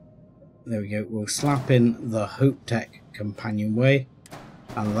 there we go. We'll slap in the Hope Tech companionway,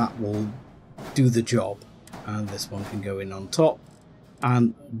 and that will do the job. And this one can go in on top,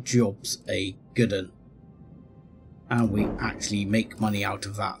 and job's a good un. And we actually make money out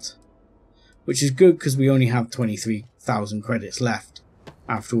of that, which is good because we only have 23,000 credits left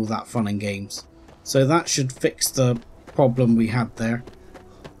after all that fun and games. So that should fix the problem we had there.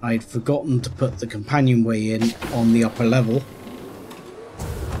 I'd forgotten to put the companionway in on the upper level,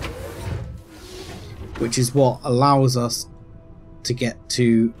 which is what allows us to get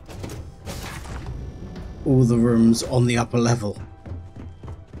to all the rooms on the upper level.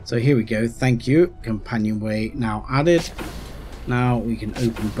 So here we go, thank you, companionway now added. Now we can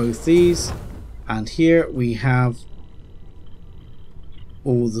open both these, and here we have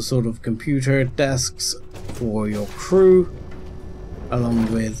all the sort of computer desks for your crew,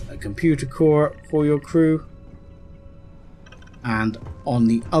 along with a computer core for your crew. And on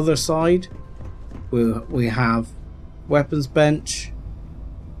the other side we have weapons bench,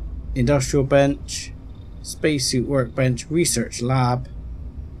 industrial bench, spacesuit workbench, research lab,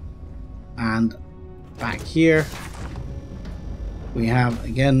 and back here we have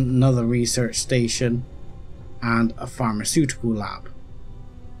again another research station and a pharmaceutical lab.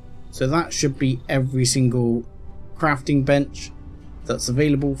 So that should be every single crafting bench that's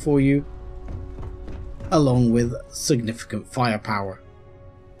available for you. along with significant firepower.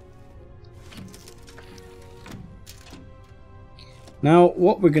 Now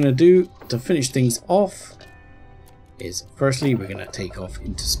what we're going to do to finish things off is firstly we're going to take off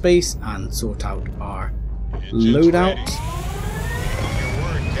into space and sort out our loadout.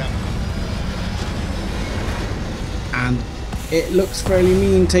 And it looks fairly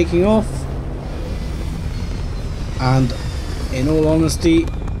mean taking off, and in all honesty,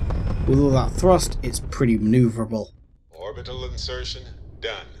 with all that thrust, it's pretty maneuverable. Orbital insertion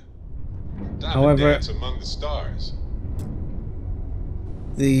done. Time However, to dance among the stars.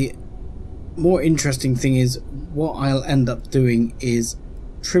 the more interesting thing is what I'll end up doing is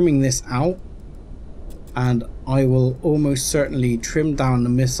trimming this out, and I will almost certainly trim down the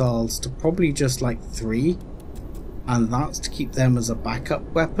missiles to probably just like 3, and that's to keep them as a backup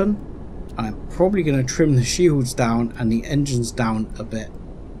weapon. I'm probably going to trim the shields down and the engines down a bit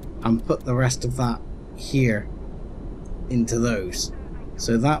and put the rest of that here into those.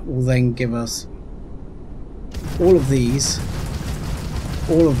 So that will then give us all of these,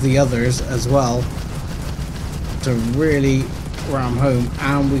 all of the others as well, to really ram home,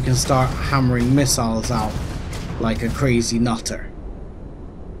 and we can start hammering missiles out like a crazy nutter.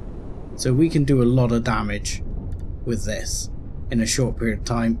 So we can do a lot of damage with this in a short period of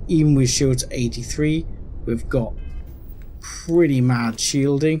time. Even with shields 83, we've got pretty mad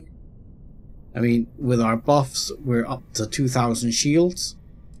shielding. I mean, with our buffs, we're up to 2000 shields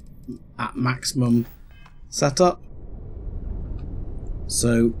at maximum setup.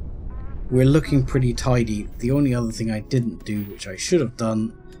 So we're looking pretty tidy. The only other thing I didn't do, which I should have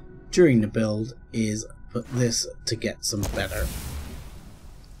done during the build, is put this to get some better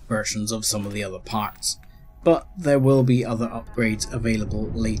versions of some of the other parts. But there will be other upgrades available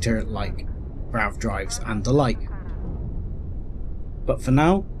later, like grav drives and the like. But for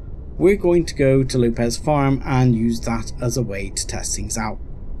now, we're going to go to Lopez Farm and use that as a way to test things out.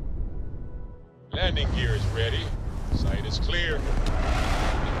 Landing gear is ready. Site is clear.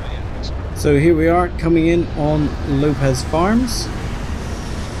 So here we are coming in on Lopez Farms,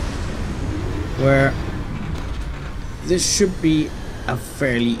 where this should be a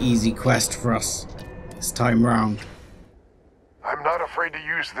fairly easy quest for us this time round. I'm not afraid to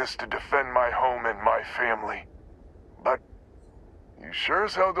use this to defend my home and my family, but you sure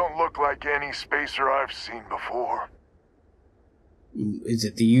as hell don't look like any spacer I've seen before. Is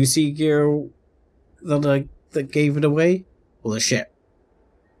it the UC gear that gave it away, or the ship?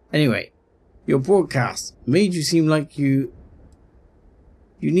 Anyway, your broadcast made you seem like you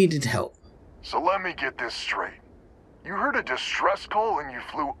needed help. So let me get this straight. You heard a distress call and you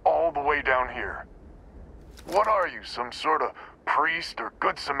flew all the way down here. What are you, some sort of priest or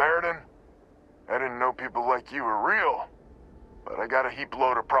good Samaritan? I didn't know people like you were real, but I got a heap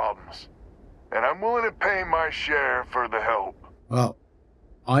load of problems, and I'm willing to pay my share for the help. Well,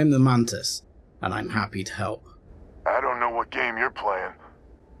 I'm the Mantis, and I'm happy to help. I don't know what game you're playing,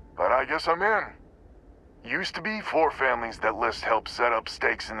 but I guess I'm in. Used to be 4 families that list help set up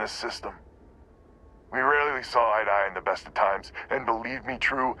stakes in this system. We rarely saw eye to eye in the best of times, and believe me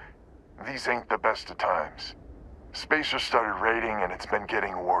true, these ain't the best of times. Spacers started raiding and it's been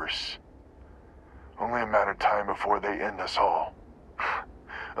getting worse. Only a matter of time before they end us all.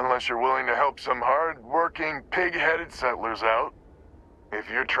 Unless you're willing to help some hard-working, pig-headed settlers out. If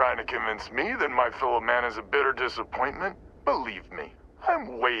you're trying to convince me that my fellow man is a bitter disappointment, believe me,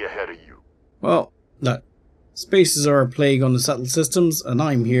 I'm way ahead of you. Well, look, spacers are a plague on the settled systems, and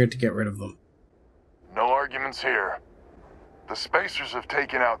I'm here to get rid of them. No arguments here. The spacers have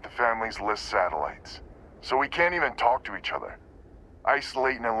taken out the family's list satellites, so we can't even talk to each other.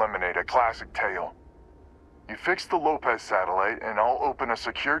 Isolate and eliminate, a classic tale. You fix the Lopez satellite and I'll open a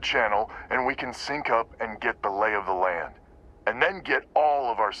secure channel and we can sync up and get the lay of the land. And then get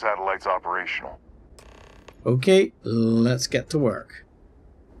all of our satellites operational. Okay, let's get to work.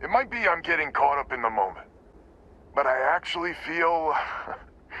 It might be I'm getting caught up in the moment, but I actually feel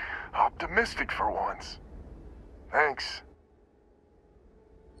optimistic for once. Thanks.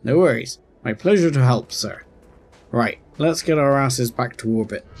 No worries. My pleasure to help, sir. Right, let's get our asses back to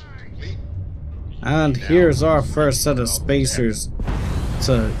orbit. And here's our first set of spacers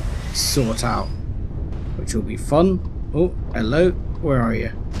to sort out, which will be fun. Oh, hello. Where are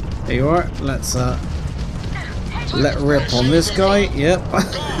you? There you are. Let's let rip on this guy. Yep.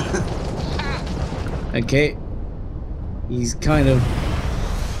 Okay. He's kind of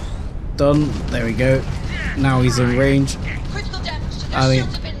done. There we go. Now he's in range. I mean,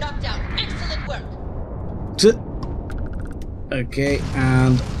 okay,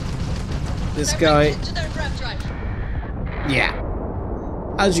 and this guy, yeah,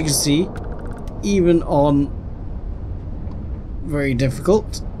 as you can see, even on very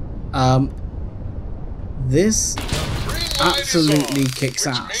difficult, this absolutely kicks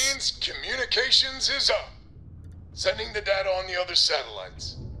which ass. means communications is up. Sending the data on the other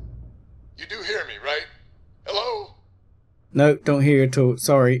satellites. You do hear me, right? Hello? No, don't hear you at all.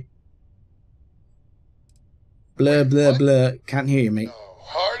 Sorry. Blur, blur, blur. Can't hear you, mate. Oh,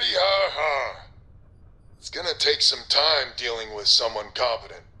 hardy ha ha. It's gonna take some time dealing with someone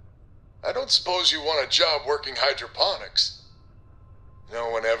competent. I don't suppose you want a job working hydroponics. No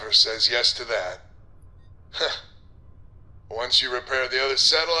one ever says yes to that. Huh. Once you repair the other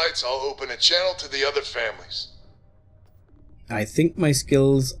satellites, I'll open a channel to the other families. I think my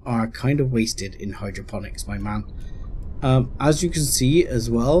skills are kind of wasted in hydroponics, my man. As you can see as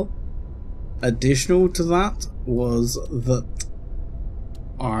well, additional to that was that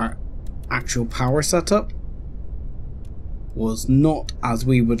our actual power setup was not as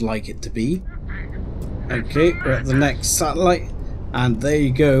we would like it to be. Okay, we're at the next satellite, and there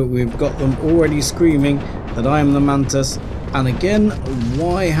you go, we've got them already screaming that I am the Mantis. And again,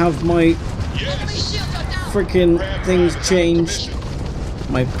 why have my freaking things changed?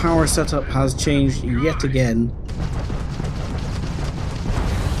 My power setup has changed yet again,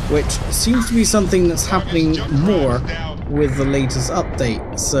 which seems to be something that's happening more with the latest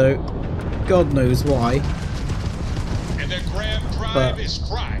update, so God knows why. But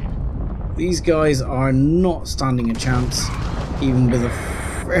these guys are not standing a chance, even with a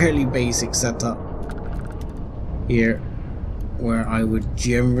fairly basic setup here, where I would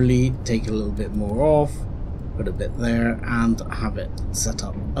generally take a little bit more off, put a bit there, and have it set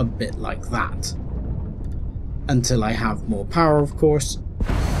up a bit like that. Until I have more power, of course,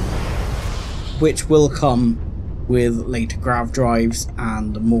 which will come with later grav drives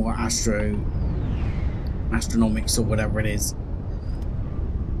and more astronomics or whatever it is.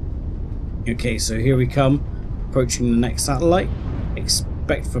 Okay, so here we come, approaching the next satellite.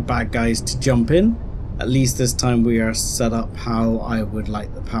 Expect for bad guys to jump in. At least this time we are set up how I would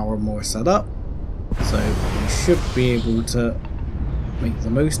like the power more set up. So we should be able to make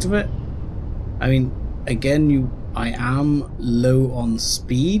the most of it. I mean, again, I am low on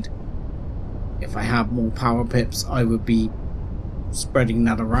speed. If I had more power pips, I would be spreading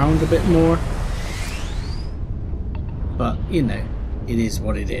that around a bit more. But, you know, it is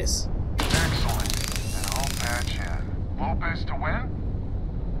what it is. Excellent. And I'll patch in. Lopez to win?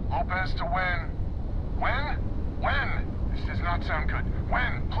 Lopez to win. When? When? This does not sound good.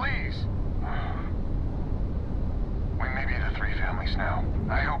 When? Please. We may be the 3 families now.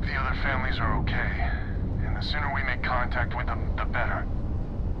 I hope the other families are okay. And the sooner we make contact with them, the better.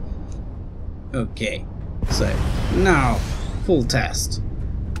 Okay, so now full test.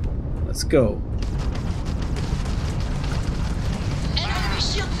 Let's go.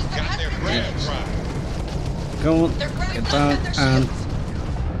 Go on, get down, and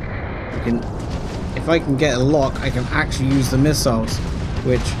we can. If I can get a lock, I can actually use the missiles,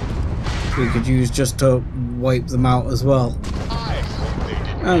 which we could use just to wipe them out as well.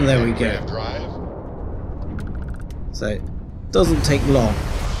 And there we go. So it doesn't take long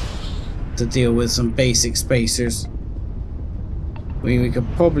to deal with some basic spacers. I mean, we could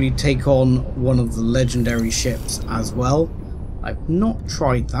probably take on one of the legendary ships as well. I've not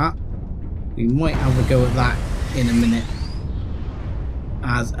tried that. We might have a go at that in a minute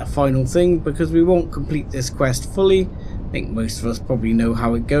as a final thing, because we won't complete this quest fully. I think most of us probably know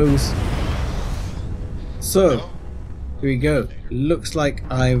how it goes. So here we go. Looks like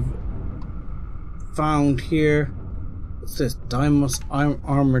I've found here, what's this? Dimos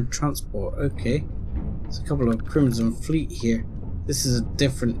armored transport. Okay, there's a couple of Crimson Fleet here. This is a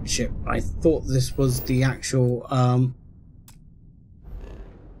different ship. I thought this was the actual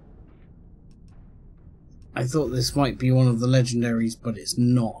I thought this might be one of the legendaries, but it's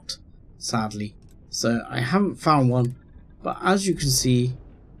not, sadly. So I haven't found one, but as you can see,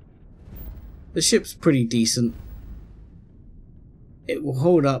 the ship's pretty decent. It will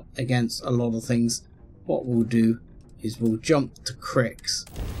hold up against a lot of things. What we'll do is we'll jump to Crix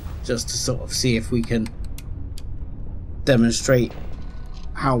just to sort of see if we can demonstrate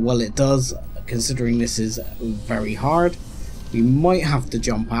how well it does, considering this is very hard. We might have to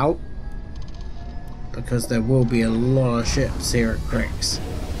jump out, because there will be a lot of ships here at Crix.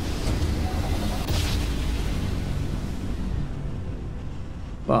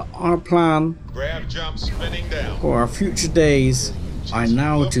 But our plan for our future days are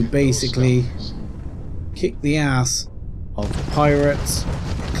now to basically kick the ass of pirates,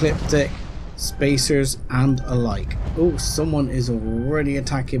 ecliptic, spacers and alike. Oh, someone is already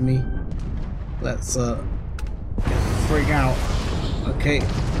attacking me. Let's get the frig out. Okay.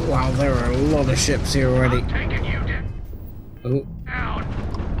 Wow, there are a lot of ships here already. Oh.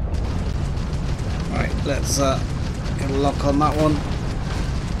 Right, let's get a lock on that one.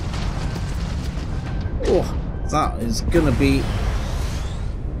 Oh, that is gonna be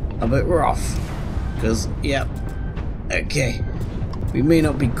a bit rough. Because, yep. Okay. We may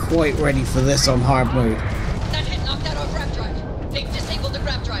not be quite ready for this on hard mode. That hit knocked out our grab drive. They've disabled the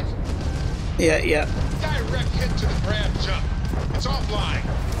grab drive. Yeah. Direct hit to the grab jump. It's offline.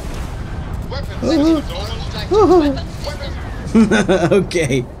 Weapons. Weapons.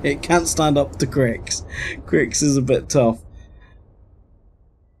 Okay, it can't stand up to Crix. Crix is a bit tough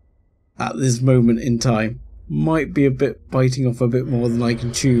at this moment in time. Might be a bit biting off a bit more than I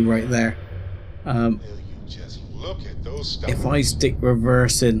can chew right there. Just look at those stars. If I stick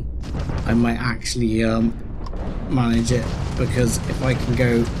reverse in, I might actually manage it, because if I can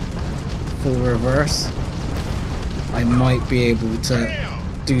go full reverse, I might be able to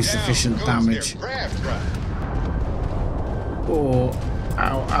do sufficient damage. Oh,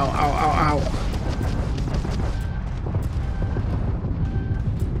 ow.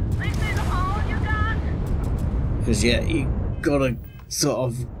 Because yeah, you gotta sort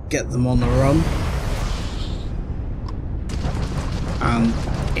of get them on the run. And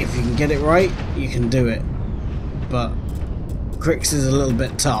if you can get it right, you can do it. But Crix is a little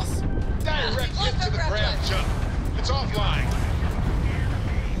bit tough. Direct hit to the grab jump. It's offline.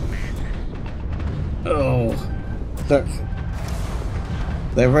 Oh,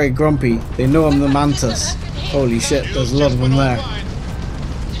 they're very grumpy. They know I'm the Mantis. Holy shit, there's a lot of them there.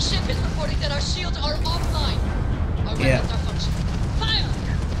 The ship is reporting that our shields are offline. Our Yeah. weapons are functioning.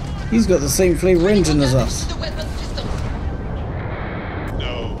 Fire! He's got the same flavor engine as us. The weapon system.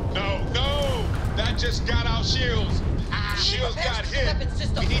 No. That just got our shields. Shields got hit.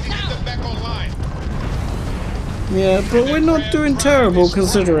 We need to get them back online. Yeah, but we're not doing terrible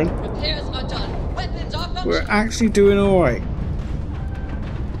considering. Repairs are done. Weapons are functioning. We're actually doing alright.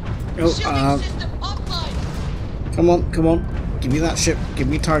 Shielding Oh, system offline. come on. Give me that ship. Give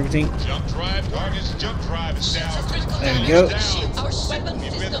me targeting. Jump drive. Target's jump drive is down. There we go. Our weapon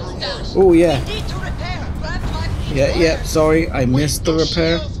system's down. Oh yeah. We need to repair. Grab drive needs Yeah. work. Sorry, I missed the No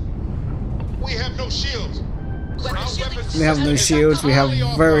repair. shields? We have no shields. Weapon shielding We have no shields. We have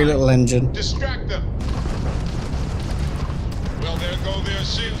very little engine. Distract them. Well, there go their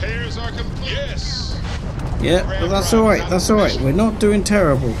shield. Repairs are complete. Yes. Yeah, but that's alright. We're not doing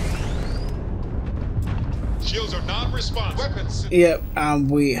terrible. Shields are non-responsive. Weapons Yep, and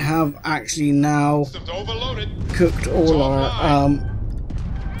we have actually now systems overloaded. cooked all our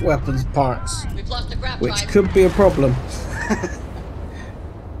weapons parts, We've lost the grab which drive. could be a problem.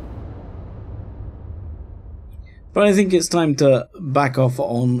 But I think it's time to back off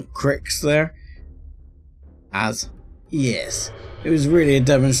on Crix there. As, yes, it was really a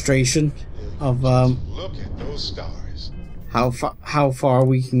demonstration of Look at those stars. how far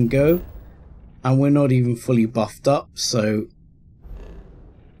we can go. And we're not even fully buffed up, so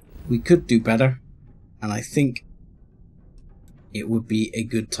we could do better. And I think it would be a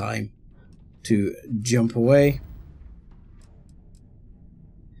good time to jump away.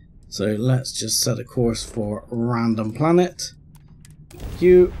 So let's just set a course for random planet.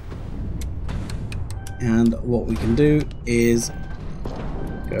 And what we can do is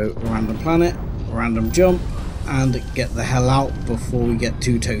go random planet, random jump, and get the hell out before we get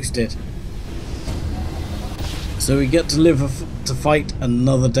too toasted. So we get to live to fight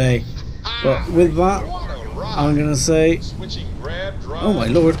another day. But with that, I'm gonna say, Switching grab drive. oh my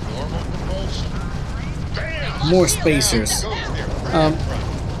lord, Normal propulsion. Bam! more spacers. Goes their grab drive.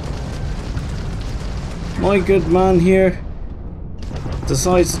 My good man here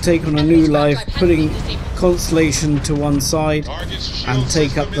decides to take on a new life, putting Constellation to one side Target's shield and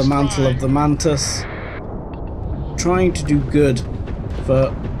take up system the is mantle fine. of the Mantis, trying to do good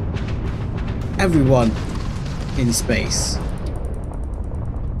for everyone in space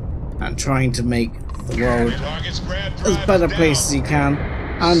and trying to make the world Target's grab as drive better is place as down. he can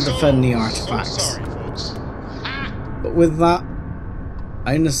and defend the So artifacts. sorry, folks. But with that, I'm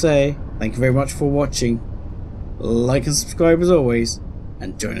going to say thank you very much for watching. Like and subscribe as always,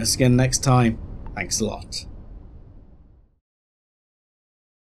 and join us again next time. Thanks a lot.